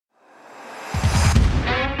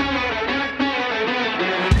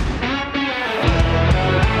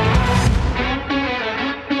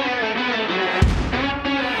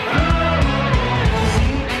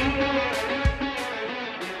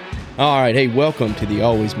All right. Hey, welcome to the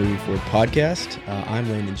Always Moving Forward podcast. I'm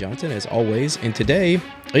Landon Johnson, as always. And today,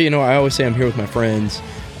 I always say I'm here with my friends,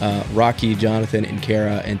 Rocky, Jonathan, and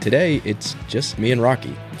Kara. And today, it's just me and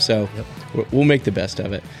Rocky. So we'll make the best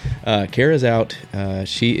of it. Kara's out.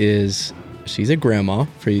 She's a grandma,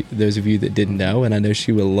 for those of you that didn't know. And I know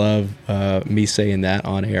she will love me saying that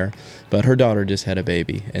on air. But her daughter just had a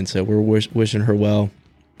baby. And so we're wishing her well.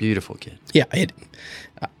 Beautiful kid. Yeah.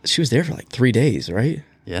 She was there for like 3 days, right?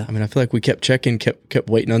 Yeah. I mean, I feel like we kept checking, kept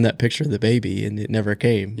waiting on that picture of the baby, and it never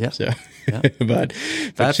came. Yeah. So, yeah. but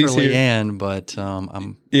that's for she's here. Leanne, but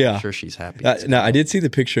I'm sure she's happy. No, I did see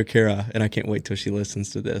the picture of Kara, and I can't wait till she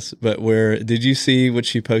listens to this. But did you see what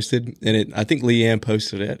she posted? And I think Leanne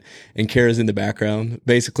posted it, and Kara's in the background.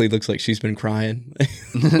 Basically, looks like she's been crying.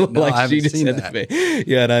 No, I haven't seen that.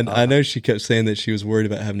 Yeah, and I know she kept saying that she was worried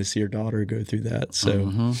about having to see her daughter go through that.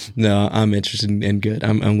 So, no, I'm interested and good.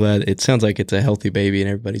 I'm glad. It sounds like it's a healthy baby,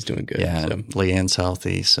 and everybody's doing good. Yeah, so. Leanne's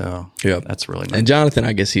healthy, so that's really nice. And Jonathan,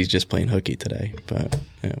 I guess he's just playing hooky today, but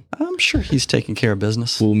I'm sure he's taking care of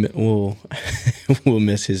business. We'll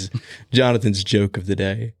miss Jonathan's joke of the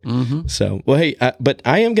day. Mm-hmm. So, well, hey, but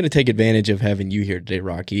I am going to take advantage of having you here today,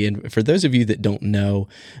 Rocky. And for those of you that don't know,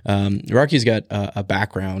 Rocky's got a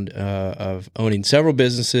background of owning several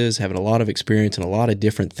businesses, having a lot of experience in a lot of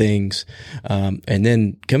different things, and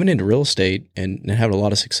then coming into real estate and having a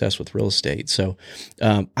lot of success with real estate. So,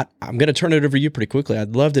 I'm going to turn it over to you pretty quickly.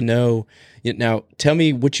 I'd love to know. Now, tell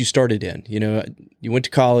me what you started in. You went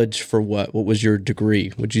to college for what? What was your degree?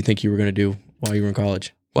 What did you think you were going to do while you were in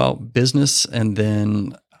college? Well, business, and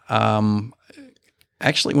then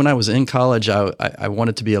actually, when I was in college, I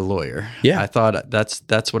wanted to be a lawyer. Yeah, I thought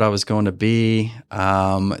that's what I was going to be.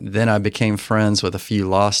 Then I became friends with a few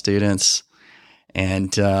law students,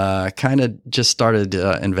 and kind of just started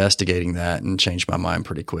investigating that and changed my mind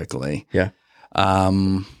pretty quickly. Yeah.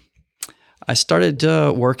 I started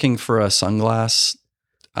working for a sunglass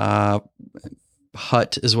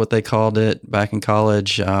hut is what they called it back in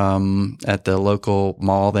college at the local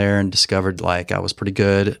mall there, and discovered like I was pretty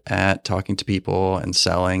good at talking to people and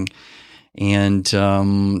selling, and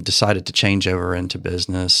decided to change over into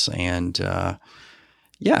business. And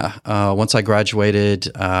once I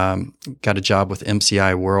graduated, got a job with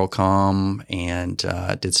MCI WorldCom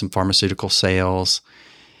and did some pharmaceutical sales,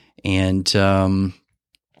 and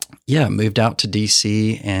moved out to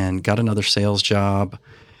DC and got another sales job,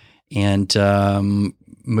 and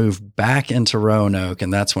moved back into Roanoke.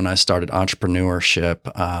 And that's when I started entrepreneurship.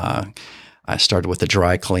 I started with a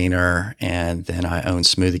dry cleaner, and then I owned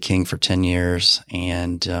Smoothie King for 10 years,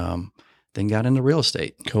 and then got into real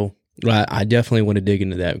estate. Cool. Well, I definitely want to dig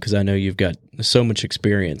into that because I know you've got so much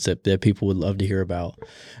experience that people would love to hear about.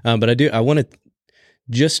 But I want to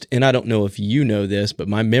and I don't know if you know this, but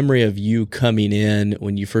my memory of you coming in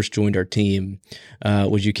when you first joined our team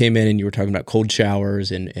was you came in and you were talking about cold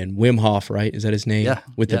showers and Wim Hof, right? Is that his name? Yeah.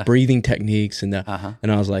 With the breathing techniques and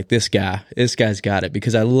and I was like, this guy's got it,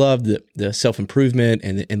 because I love the self-improvement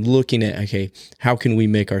and looking at, okay, how can we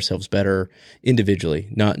make ourselves better individually,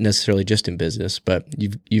 not necessarily just in business, but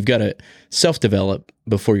you've got to self-develop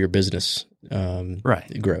before your business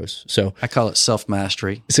grows. So I call it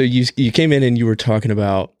self-mastery. So you came in and you were talking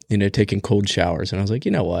about, taking cold showers, and I was like,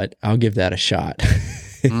 you know what? I'll give that a shot.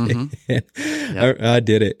 Mm-hmm. I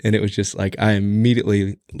did it, and it was just like I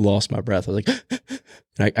immediately lost my breath. I was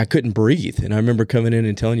like, I couldn't breathe, and I remember coming in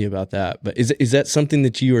and telling you about that. But is that something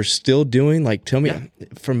that you are still doing? Like, tell me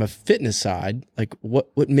from a fitness side, like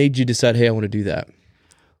what made you decide, hey, I want to do that?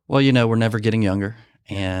 Well, we're never getting younger,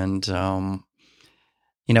 and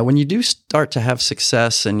when you do start to have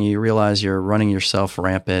success and you realize you're running yourself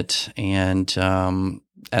rampant, and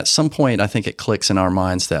at some point, I think it clicks in our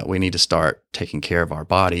minds that we need to start taking care of our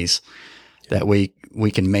bodies, that we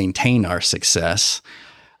can maintain our success.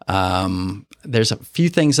 There's a few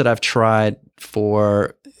things that I've tried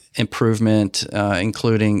for improvement,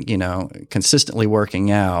 including, consistently working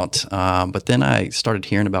out. But then I started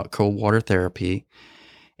hearing about cold water therapy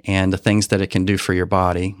and the things that it can do for your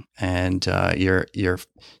body and your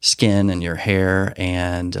skin and your hair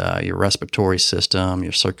and your respiratory system,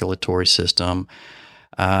 your circulatory system.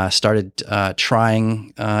 Started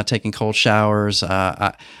trying taking cold showers.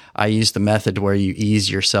 I use the method where you ease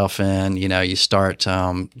yourself in. You start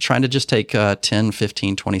trying to just take a 10,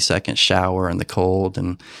 15, 20-second shower in the cold,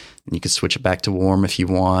 and you can switch it back to warm if you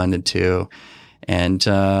wanted to.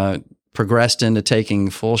 And progressed into taking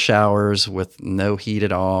full showers with no heat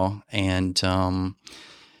at all. And,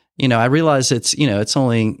 I realize it's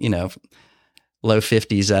only, low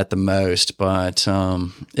 50s at the most, but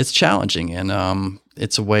it's challenging, and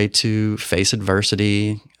it's a way to face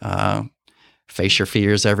adversity, face your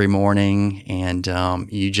fears every morning, and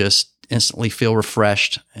you just instantly feel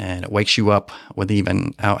refreshed, and it wakes you up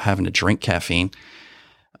without having to drink caffeine.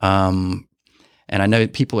 And I know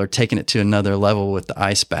people are taking it to another level with the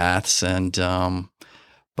ice baths, and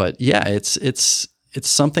but yeah, it's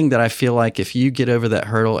something that I feel like if you get over that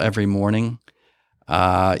hurdle every morning,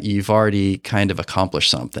 you've already kind of accomplished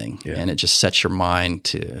something, and it just sets your mind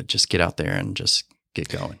to just get out there and just get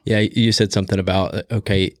going. Yeah, you said something about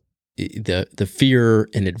the fear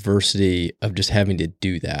and adversity of just having to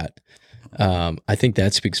do that. I think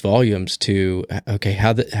that speaks volumes to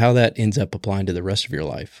how that ends up applying to the rest of your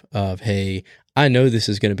life. Of, hey, I know this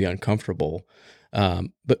is going to be uncomfortable,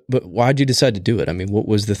 but why'd you decide to do it? I mean, what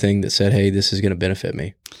was the thing that said, hey, this is going to benefit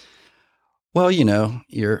me? Well,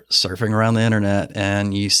 you're surfing around the internet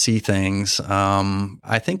and you see things.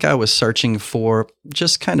 I think I was searching for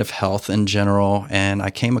just kind of health in general, and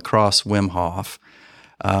I came across Wim Hof.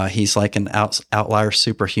 He's like an outlier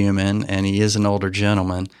superhuman, and he is an older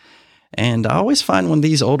gentleman. And I always find when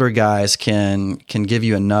these older guys can give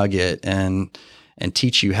you a nugget and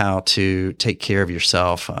teach you how to take care of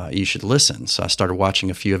yourself, you should listen. So I started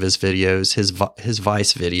watching a few of his videos. His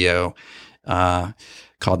Vice video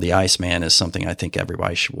called The Iceman is something I think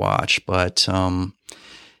everybody should watch. But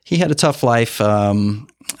he had a tough life.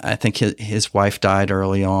 I think his wife died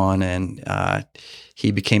early on, and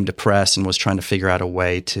he became depressed and was trying to figure out a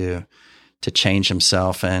way to change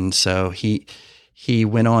himself. And so he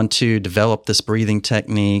went on to develop this breathing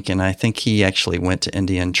technique, and I think he actually went to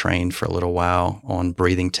India and trained for a little while on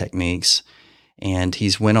breathing techniques. And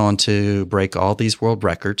he's went on to break all these world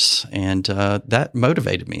records, and that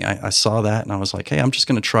motivated me. I saw that, and I was like, hey, I'm just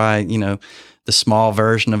going to try, the small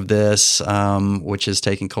version of this, which is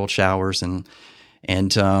taking cold showers. And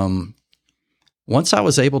once I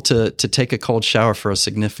was able to take a cold shower for a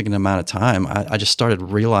significant amount of time, I just started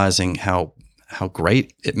realizing how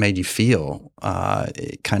great it made you feel.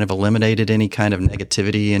 It kind of eliminated any kind of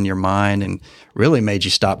negativity in your mind and really made you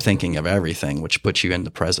stop thinking of everything, which puts you in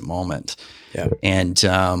the present moment. Yeah. And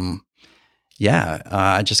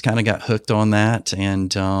I just kind of got hooked on that.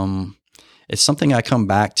 And it's something I come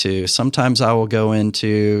back to. Sometimes I will go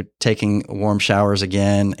into taking warm showers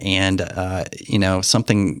again, and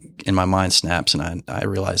something in my mind snaps, and I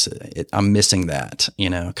realize I'm missing that.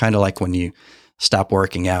 Kind of like when you stop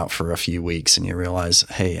working out for a few weeks and you realize,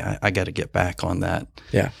 hey, I got to get back on that.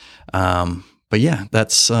 Yeah. But yeah,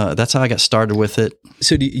 that's how I got started with it.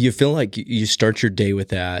 So do you feel like you start your day with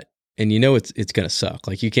that, and it's going to suck?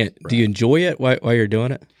 Like, you can't. Right. Do you enjoy it while you're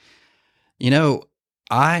doing it?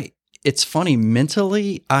 It's funny.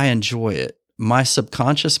 Mentally, I enjoy it. My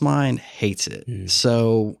subconscious mind hates it.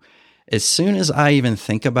 So as soon as I even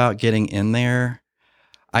think about getting in there,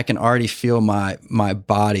 I can already feel my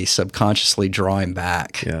body subconsciously drawing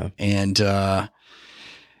back. Yeah. And I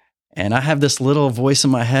have this little voice in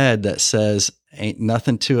my head that says, ain't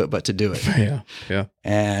nothing to it but to do it. Yeah. Yeah.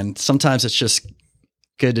 And sometimes it's just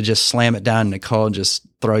good to just slam it down in the cold and just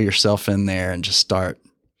throw yourself in there and just start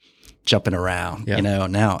jumping around. Yeah.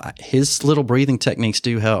 Now his little breathing techniques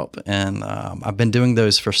do help. And I've been doing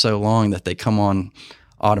those for so long that they come on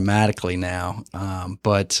automatically now.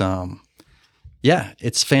 Yeah,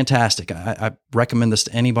 it's fantastic. I recommend this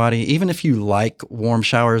to anybody. Even if you like warm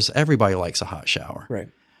showers, everybody likes a hot shower. Right.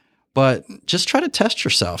 But just try to test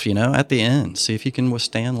yourself, at the end. See if you can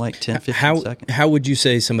withstand like 10, 15 seconds. How would you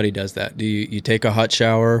say somebody does that? Do you take a hot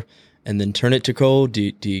shower and then turn it to cold?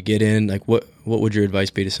 Do you get in? Like, what would your advice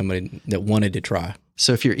be to somebody that wanted to try?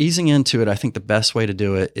 So if you're easing into it, I think the best way to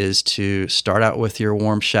do it is to start out with your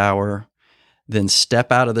warm shower, then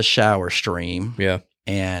step out of the shower stream. Yeah.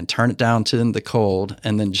 And turn it down to the cold,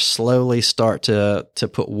 and then just slowly start to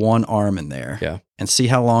put one arm in there. Yeah. And see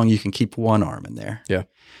how long you can keep one arm in there. Yeah.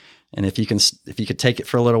 And if you could take it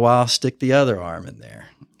for a little while, stick the other arm in there.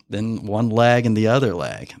 Then one leg and the other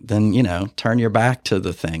leg. Then, turn your back to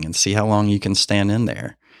the thing and see how long you can stand in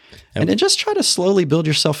there. And then just try to slowly build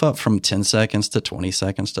yourself up from 10 seconds to 20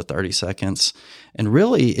 seconds to 30 seconds. And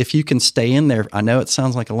really, if you can stay in there, I know it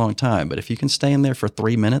sounds like a long time, but if you can stay in there for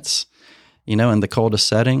 3 minutes, in the coldest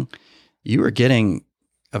setting, you are getting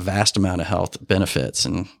a vast amount of health benefits,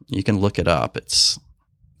 and you can look it up. It's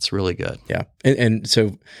really good. Yeah. And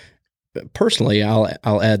so personally,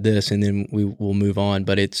 I'll add this, and then we will move on.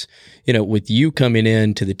 But it's, with you coming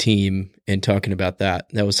in to the team and talking about that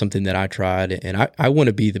was something that I tried, and I want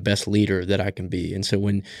to be the best leader that I can be. And so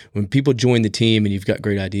when people join the team and you've got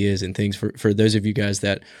great ideas and things, for those of you guys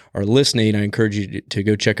that are listening, I encourage you to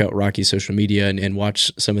go check out Rocky's social media and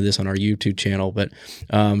watch some of this on our YouTube channel. But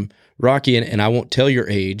Rocky, and I won't tell your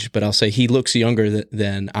age, but I'll say he looks younger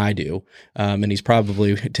than I do, and he's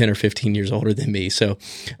probably 10 or 15 years older than me. So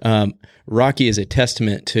Rocky is a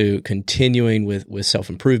testament to continuing with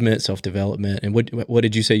self-improvement, self-development, and what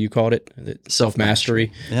did you say you called it?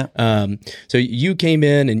 Self-mastery. Yeah. So you came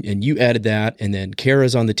in and you added that, and then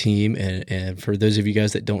Kara's on the team, and for those of you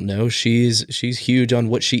guys that don't know, she's huge on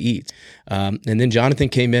what she eats. And then Jonathan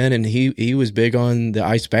came in, and he was big on the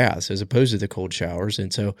ice baths as opposed to the cold showers.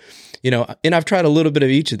 And so, and I've tried a little bit of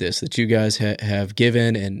each of this that you guys have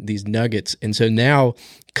given, and these nuggets. And so now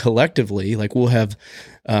collectively, like we'll have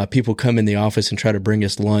people come in the office and try to bring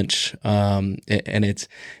us lunch. And it's,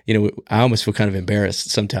 I almost feel kind of embarrassed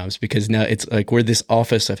sometimes because now it's like we're this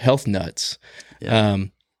office of health nuts. Yeah.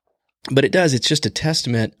 But it's just a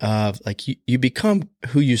testament of like you become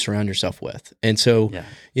who you surround yourself with. And so,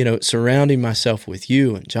 surrounding myself with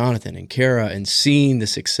you and Jonathan and Kara and seeing the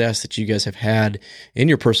success that you guys have had in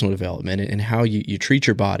your personal development and how you treat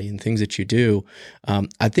your body and things that you do,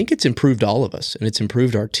 I think it's improved all of us, and it's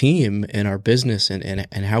improved our team and our business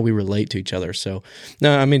and how we relate to each other. So,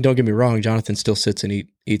 no, I mean, don't get me wrong. Jonathan still sits and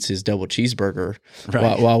eats his double cheeseburger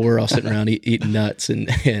while we're all sitting around eating nuts and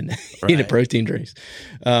eating protein drinks.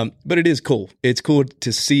 But it is cool. It's cool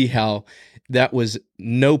to see how that was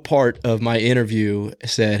no part of my interview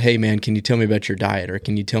said, hey man, can you tell me about your diet? Or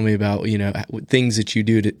can you tell me about, things that you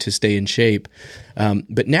do to stay in shape?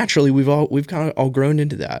 But naturally we've kind of all grown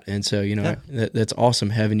into that. And so, that's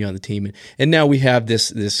awesome having you on the team. And now we have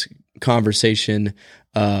this conversation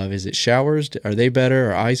of, is it showers? Are they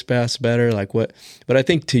better? Or ice baths better? Like what? But I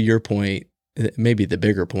think to your point, maybe the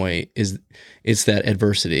bigger point is it's that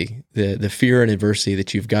adversity, the fear and adversity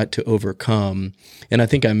that you've got to overcome. And I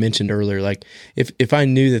think I mentioned earlier, like if I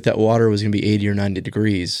knew that water was going to be 80 or 90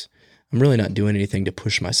 degrees, I'm really not doing anything to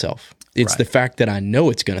push myself. It's the fact that I know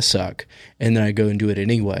it's going to suck, and then I go and do it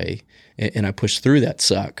anyway, and I push through that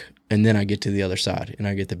suck. And then I get to the other side and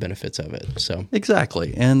I get the benefits of it. So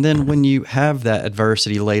exactly. And then when you have that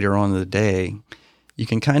adversity later on in the day, you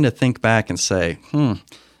can kind of think back and say,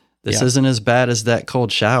 this isn't as bad as that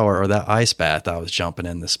cold shower or that ice bath I was jumping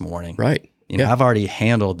in this morning. Right. I've already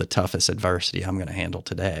handled the toughest adversity I'm going to handle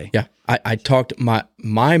today. Yeah. I talked, my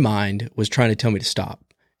mind was trying to tell me to stop,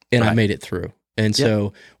 and I made it through. And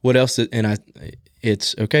so what else?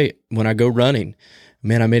 It's okay. When I go running,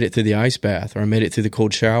 man, I made it through the ice bath, or I made it through the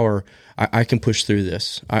cold shower. I can push through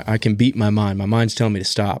this. I can beat my mind. My mind's telling me to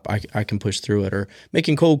stop. I can push through it, or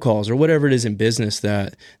making cold calls, or whatever it is in business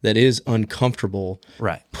that is uncomfortable.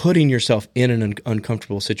 Right. Putting yourself in an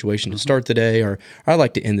uncomfortable situation to start the day, or I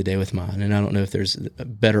like to end the day with mine. And I don't know if there's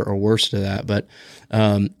better or worse to that, but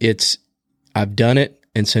I've done it.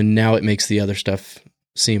 And so now it makes the other stuff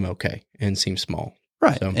seem okay and seem small.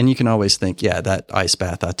 Right. So, and you can always think, that ice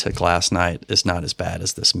bath I took last night is not as bad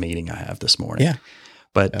as this meeting I have this morning. Yeah.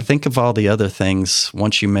 But think of all the other things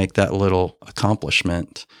once you make that little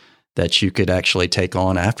accomplishment that you could actually take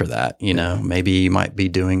on after that. Maybe you might be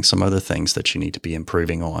doing some other things that you need to be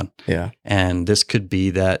improving on. Yeah. And this could be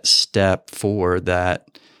that step forward that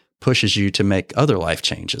pushes you to make other life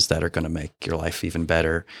changes that are going to make your life even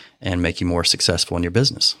better and make you more successful in your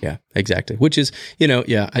business. Yeah, exactly. Which is,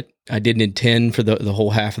 I didn't intend for the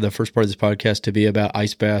whole half of the first part of this podcast to be about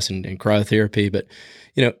ice baths and cryotherapy, but,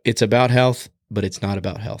 it's about health, but it's not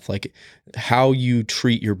about health. Like how you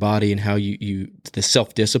treat your body and how you the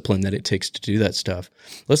self-discipline that it takes to do that stuff.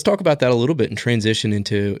 Let's talk about that a little bit and transition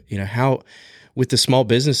into, how with the small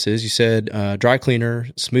businesses, you said dry cleaner,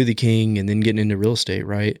 Smoothie King, and then getting into real estate,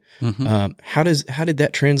 right? Mm-hmm. How did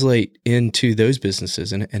that translate into those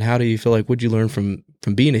businesses, and how do you feel like, what'd you learn from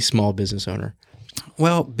being a small business owner?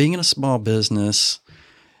 Well, being in a small business,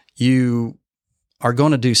 you are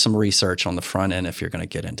going to do some research on the front end if you're going to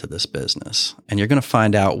get into this business, and you're going to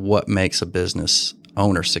find out what makes a business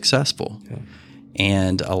owner successful. Yeah.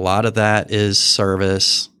 And a lot of that is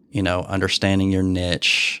service, understanding your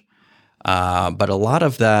niche. But a lot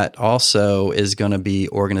of that also is going to be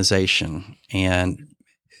organization and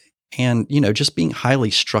just being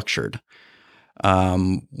highly structured.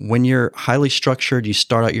 When you're highly structured, you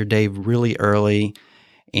start out your day really early,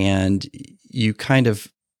 and you kind of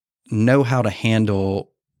know how to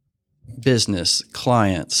handle business,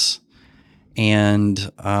 clients, and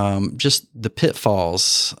just the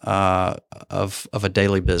pitfalls of a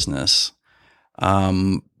daily business.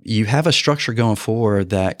 You have a structure going forward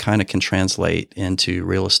that kind of can translate into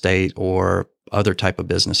real estate or other type of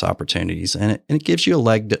business opportunities. And it gives you a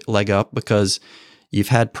leg up because you've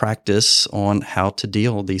had practice on how to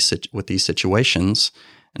deal with these situations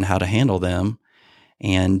and how to handle them.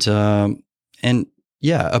 And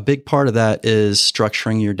a big part of that is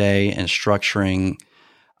structuring your day and structuring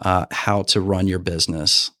how to run your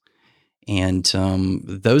business. And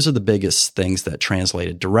those are the biggest things that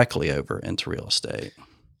translated directly over into real estate.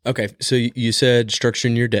 Okay, so you said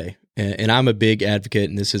structuring your day, and I'm a big advocate,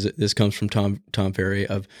 and this comes from Tom Ferry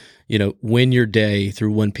of, win your day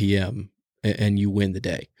through 1 p.m. and you win the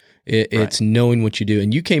day. It's knowing what you do.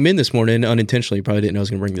 And you came in this morning unintentionally, you probably didn't know I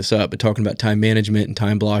was going to bring this up, but talking about time management and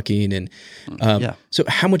time blocking. And so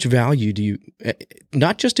how much value do you,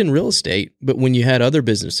 not just in real estate, but when you had other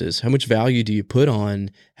businesses, how much value do you put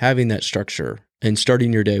on having that structure and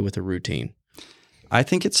starting your day with a routine? I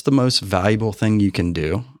think it's the most valuable thing you can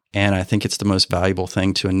do. And I think it's the most valuable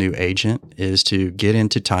thing to a new agent is to get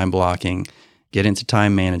into time blocking, get into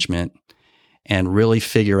time management, and really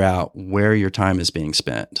figure out where your time is being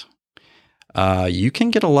spent. You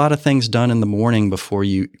can get a lot of things done in the morning before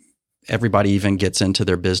everybody even gets into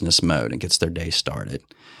their business mode and gets their day started.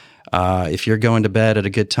 If you're going to bed at a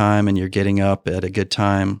good time and you're getting up at a good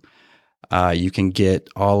time, you can get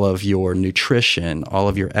all of your nutrition, all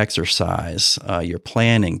of your exercise, your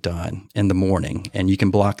planning done in the morning, and you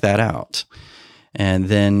can block that out. And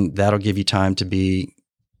then that'll give you time to be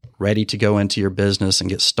ready to go into your business and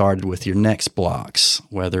get started with your next blocks,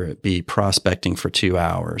 whether it be prospecting for 2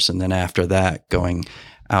 hours. And then after that, going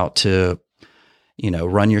out to,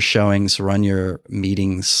 run your showings, run your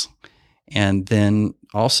meetings, and then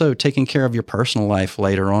also taking care of your personal life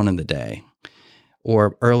later on in the day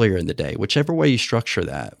or earlier in the day, whichever way you structure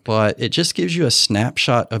that. But it just gives you a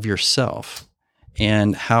snapshot of yourself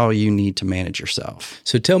and how you need to manage yourself.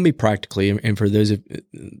 So tell me practically, and for those of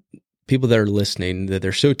people that are listening, that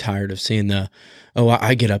they're so tired of seeing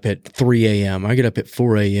I get up at 3 a.m., I get up at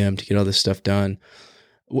 4 a.m. to get all this stuff done.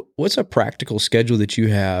 What's a practical schedule that you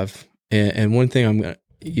have? And one thing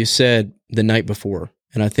you said the night before,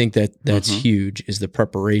 and I think that's huge, is the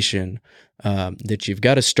preparation that you've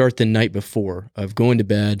got to start the night before of going to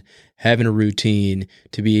bed, having a routine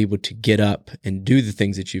to be able to get up and do the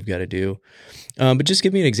things that you've got to do. But just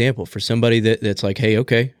give me an example for somebody that's like, hey,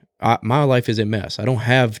 okay, my life is a mess. I don't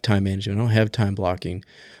have time management. I don't have time blocking.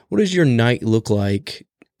 What does your night look like?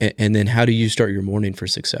 And then how do you start your morning for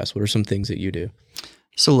success? What are some things that you do?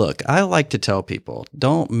 So look, I like to tell people,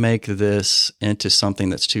 don't make this into something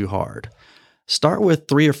that's too hard. Start with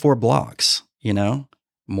 3 or 4 blocks,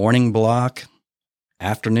 morning block,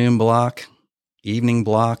 afternoon block, evening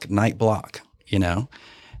block, night block,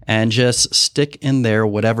 and just stick in there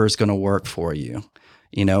whatever is going to work for you.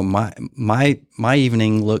 My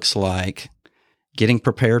evening looks like getting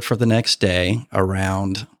prepared for the next day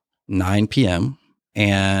around 9 p.m.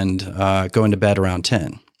 and going to bed around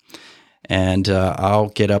 10. And I'll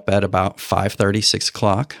get up at about 5:30, 6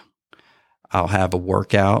 o'clock. I'll have a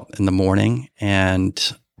workout in the morning, and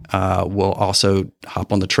we'll also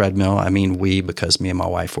hop on the treadmill. I mean, because me and my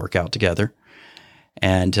wife work out together,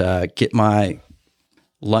 and get my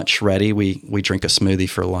lunch ready. We drink a smoothie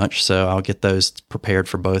for lunch, so I'll get those prepared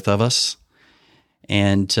for both of us.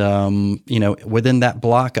 And within that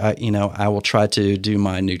block, I will try to do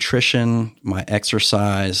my nutrition, my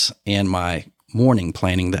exercise, and my morning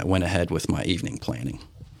planning that went ahead with my evening planning.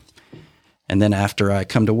 And then after I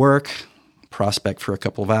come to work, prospect for a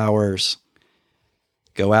couple of hours,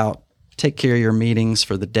 go out, take care of your meetings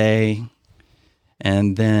for the day.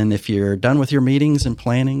 And then if you're done with your meetings and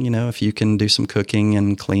planning, if you can do some cooking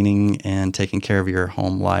and cleaning and taking care of your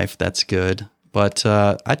home life, that's good. But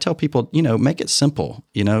I tell people, make it simple,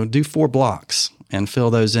 do 4 blocks and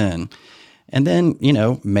fill those in. And then,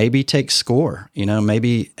 maybe take score,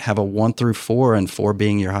 maybe have a 1 through 4 and 4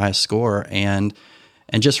 being your highest score and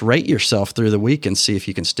just rate yourself through the week and see if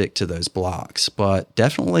you can stick to those blocks. But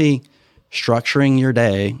definitely structuring your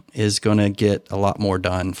day is going to get a lot more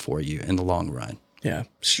done for you in the long run. Yeah,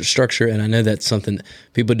 structure. And I know that's something that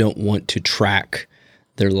people don't want to track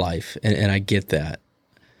their life. And I get that.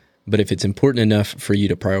 But if it's important enough for you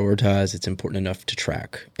to prioritize, it's important enough to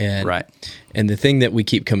track. And, right. And the thing that we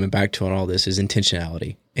keep coming back to on all this is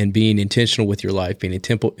intentionality and being intentional with your life, being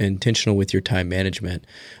intentional with your time management.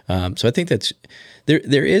 So I think that's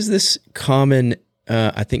there is this common,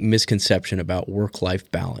 I think, misconception about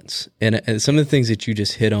work-life balance. And some of the things that you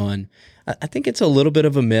just hit on, I think it's a little bit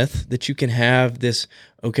of a myth that you can have this,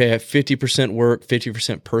 50% work,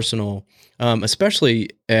 50% personal,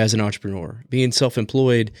 especially as an entrepreneur. Being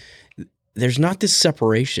self-employed, there's not this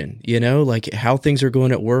separation, like how things are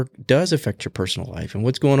going at work does affect your personal life, and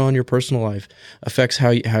what's going on in your personal life affects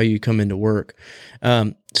how you come into work.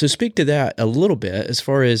 So speak to that a little bit as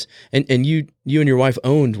far as, and you and your wife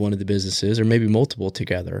owned one of the businesses or maybe multiple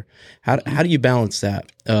together. How do you balance that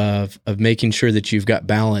of making sure that you've got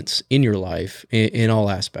balance in your life in all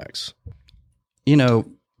aspects?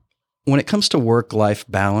 when it comes to work-life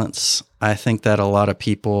balance, I think that a lot of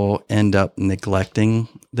people end up neglecting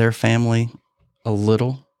their family a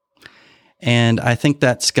little. And I think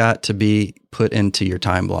that's got to be put into your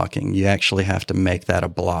time blocking. You actually have to make that a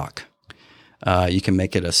block. You can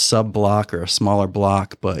make it a sub-block or a smaller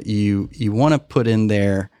block, but you want to put in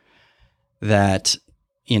there that,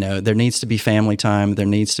 there needs to be family time. There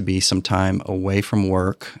needs to be some time away from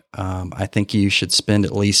work. I think you should spend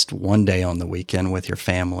at least one day on the weekend with your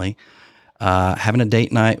family, having a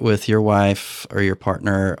date night with your wife or your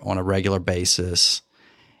partner on a regular basis.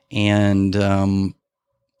 And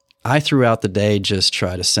I, throughout the day, just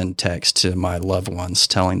try to send texts to my loved ones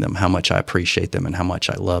telling them how much I appreciate them and how much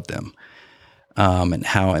I love them, and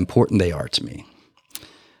how important they are to me.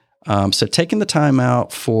 So taking the time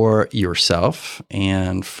out for yourself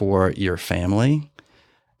and for your family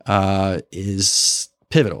is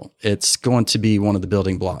pivotal. It's going to be one of the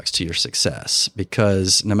building blocks to your success,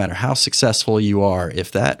 because no matter how successful you are,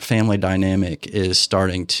 if that family dynamic is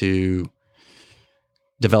starting to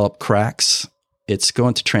develop cracks, it's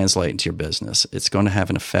going to translate into your business. It's going to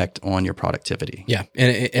have an effect on your productivity. Yeah.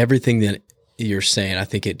 And everything that you're saying, I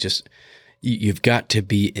think you've got to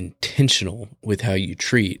be intentional with how you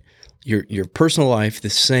treat your personal life the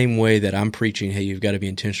same way that I'm preaching, hey, you've got to be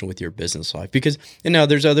intentional with your business life. And now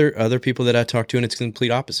there's other people that I talk to, and it's the complete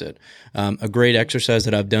opposite. A great exercise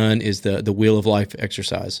that I've done is the Wheel of Life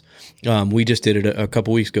exercise. We just did it a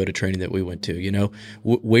couple weeks ago at a training that we went to.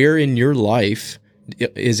 Where in your life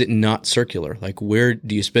is it not circular? Like, where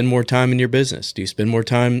do you spend more time in your business? Do you spend more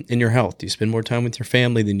time in your health? Do you spend more time with your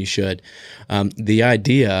family than you should? The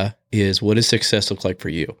idea is, what does success look like for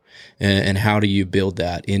you? And how do you build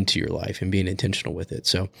that into your life and being intentional with it?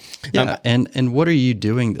 So, and what are you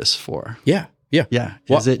doing this for? Yeah.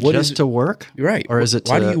 Is it just to work? Right. Or is it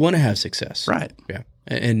why do you want to have success? Right. Yeah.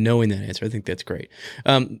 And knowing that answer, I think that's great.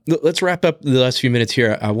 Let's wrap up the last few minutes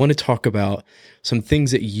here. I want to talk about some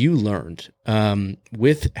things that you learned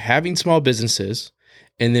with having small businesses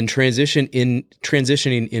and then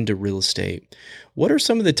transitioning into real estate. What are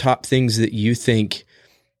some of the top things that you think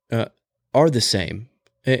are the same?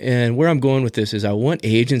 And where I'm going with this is, I want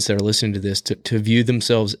agents that are listening to this to view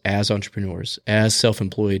themselves as entrepreneurs, as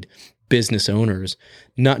self-employed business owners,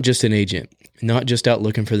 not just an agent, not just out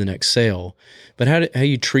looking for the next sale, but how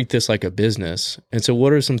you treat this like a business. And so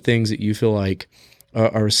what are some things that you feel like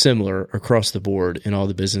are similar across the board in all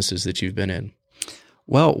the businesses that you've been in?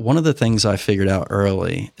 Well, one of the things I figured out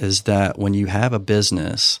early is that when you have a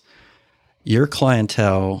business, your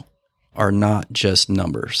clientele are not just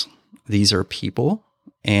numbers. These are people,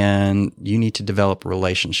 and you need to develop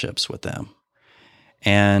relationships with them.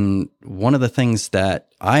 And one of the things that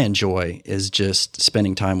I enjoy is just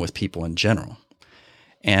spending time with people in general.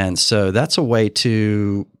 And so that's a way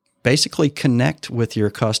to basically connect with your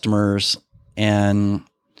customers and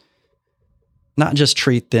not just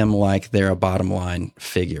treat them like they're a bottom line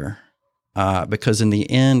figure. Because in the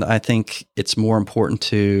end, I think it's more important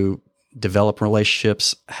to develop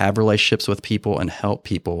relationships, have relationships with people, and help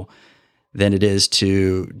people than it is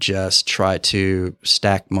to just try to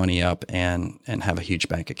stack money up and have a huge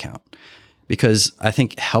bank account. Because I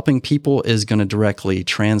think helping people is going to directly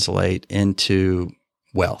translate into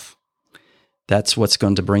wealth. That's what's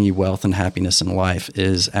going to bring you wealth and happiness in life,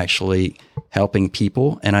 is actually helping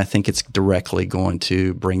people. And I think it's directly going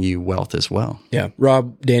to bring you wealth as well. Yeah.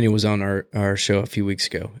 Rob Daniel was on our show a few weeks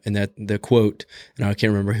ago, and that the quote, and I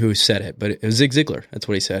can't remember who said it, but it was Zig Ziglar. That's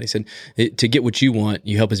what he said. He said, to get what you want,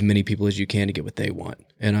 you help as many people as you can to get what they want.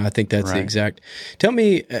 And I think that's the exact. Tell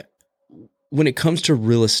me, when it comes to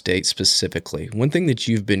real estate specifically, one thing that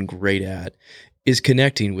you've been great at is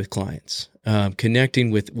connecting with clients, connecting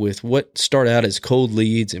with what start out as cold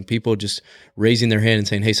leads and people just raising their hand and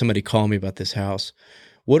saying, hey, somebody call me about this house.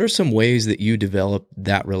 What are some ways that you develop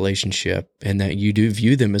that relationship and that you do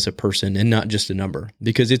view them as a person and not just a number?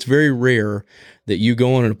 Because it's very rare that you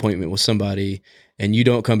go on an appointment with somebody and you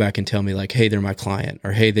don't come back and tell me like, hey, they're my client,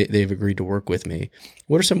 or hey, they've agreed to work with me.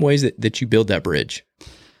 What are some ways that you build that bridge?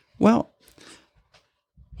 Well,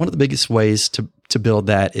 one of the biggest ways to build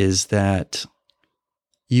that is that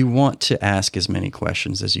you want to ask as many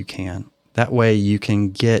questions as you can. That way you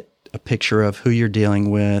can get a picture of who you're dealing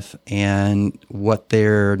with and what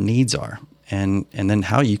their needs are, and then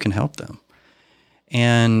how you can help them.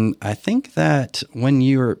 And I think that when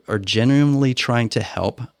you are genuinely trying to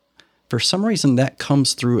help, for some reason that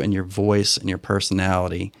comes through in your voice and your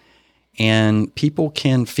personality, and people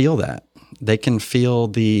can feel that. They can feel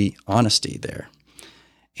the honesty there.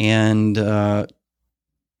 And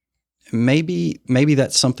maybe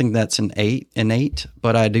that's something that's innate,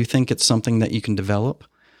 but I do think it's something that you can develop.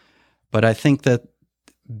 But I think that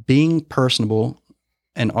being personable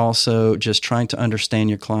and also just trying to understand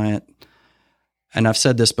your client. And I've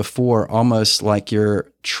said this before, almost like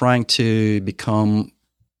you're trying to become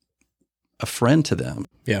a friend to them.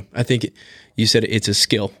 Yeah, I think you said it's a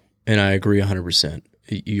skill, and I agree 100%.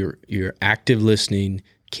 Your active listening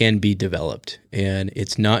can be developed, and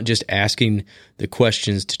it's not just asking the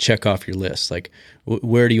questions to check off your list, like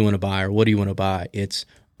where do you want to buy or what do you want to buy. It's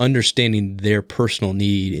understanding their personal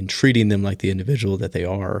need and treating them like the individual that they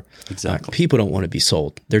are. Exactly. People don't want to be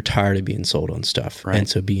sold. They're tired of being sold on stuff. Right. And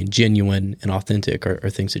so being genuine and authentic are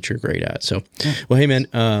things that you're great at. So, well, hey, man,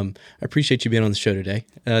 I appreciate you being on the show today.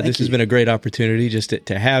 This has been a great opportunity just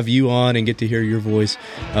to have you on and get to hear your voice.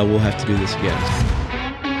 We'll have to do this again.